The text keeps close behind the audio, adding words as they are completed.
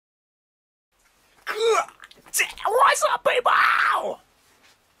What's up, people?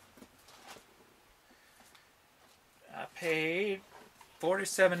 I paid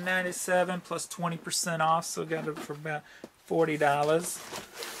 $47.97 plus 20% off, so got it for about $40.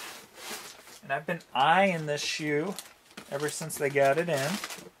 And I've been eyeing this shoe ever since they got it in.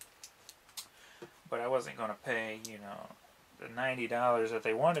 But I wasn't going to pay, you know, the $90 that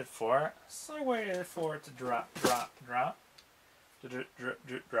they wanted for it. So I waited for it to drop.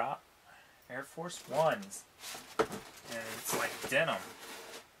 Air Force Ones. And it's like denim.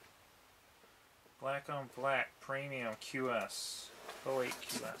 Black on black, premium QS. 08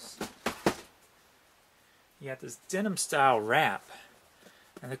 QS. You got this denim style wrap.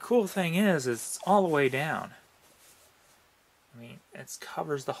 And the cool thing is it's all the way down. I mean, it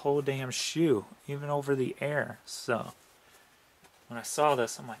covers the whole damn shoe, even over the air. So, when I saw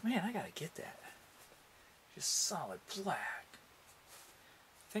this, I'm like, man, I gotta get that. Just solid black.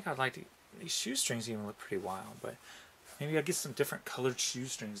 I think I'd like to, these shoestrings even look pretty wild, but maybe I'll get some different colored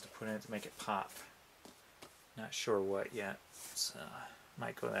shoestrings to put in it to make it pop. Not sure what yet, so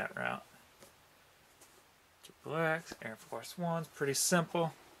might go that route. Black, Air Force Ones, pretty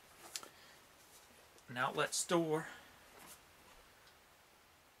simple. An outlet store.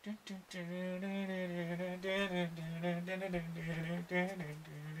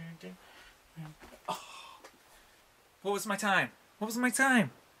 Oh, what was my time? What was my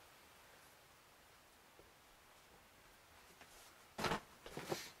time?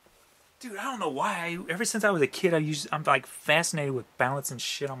 Dude, I don't know why. Ever since I was a kid, I'm like fascinated with balancing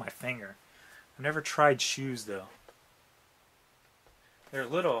shit on my finger. I've never tried shoes though. They're a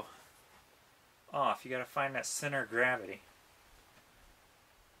little off. You gotta find that center of gravity.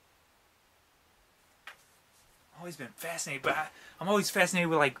 I've always been fascinated, but I'm always fascinated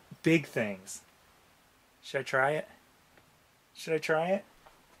with like big things. Should I try it? Should I try it?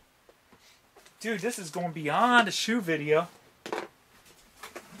 Dude, this is going beyond a shoe video.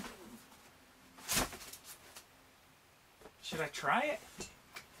 Should I try it?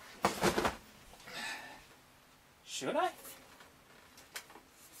 Should I?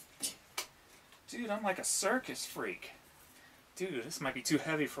 Dude, I'm like a circus freak. Dude, this might be too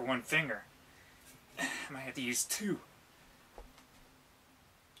heavy for one finger. I might have to use two.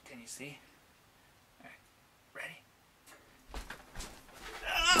 Can you see? Alright, ready?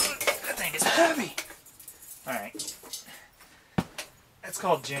 Oh, that thing is heavy! Alright. That's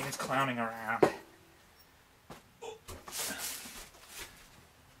called James clowning around.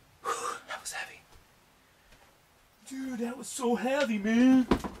 That was heavy. Dude, that was so heavy, man.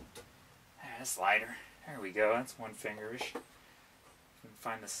 That's lighter. There we go. That's one fingerish. Can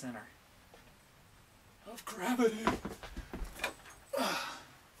find the center of gravity.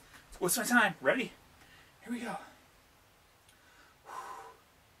 What's my time? Ready? Here we go.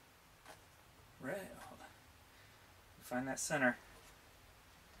 Right. Hold on. Find that center.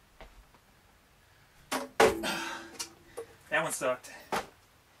 That one sucked.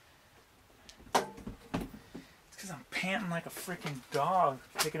 Because I'm panting like a freaking dog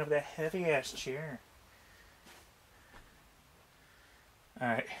picking up that heavy ass chair.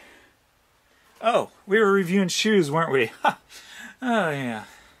 Alright. Oh, we were reviewing shoes, weren't we? Oh yeah.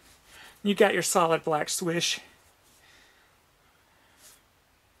 You got your solid black swish.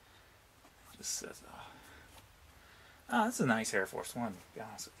 This says, oh, that's a nice Air Force One, to be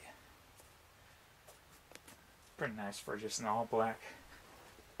honest with you. Pretty nice for just an all black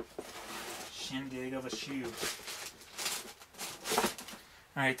shindig of a shoe.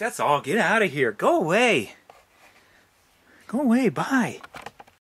 Alright, that's all. Get out of here. Go away. Go away. Bye.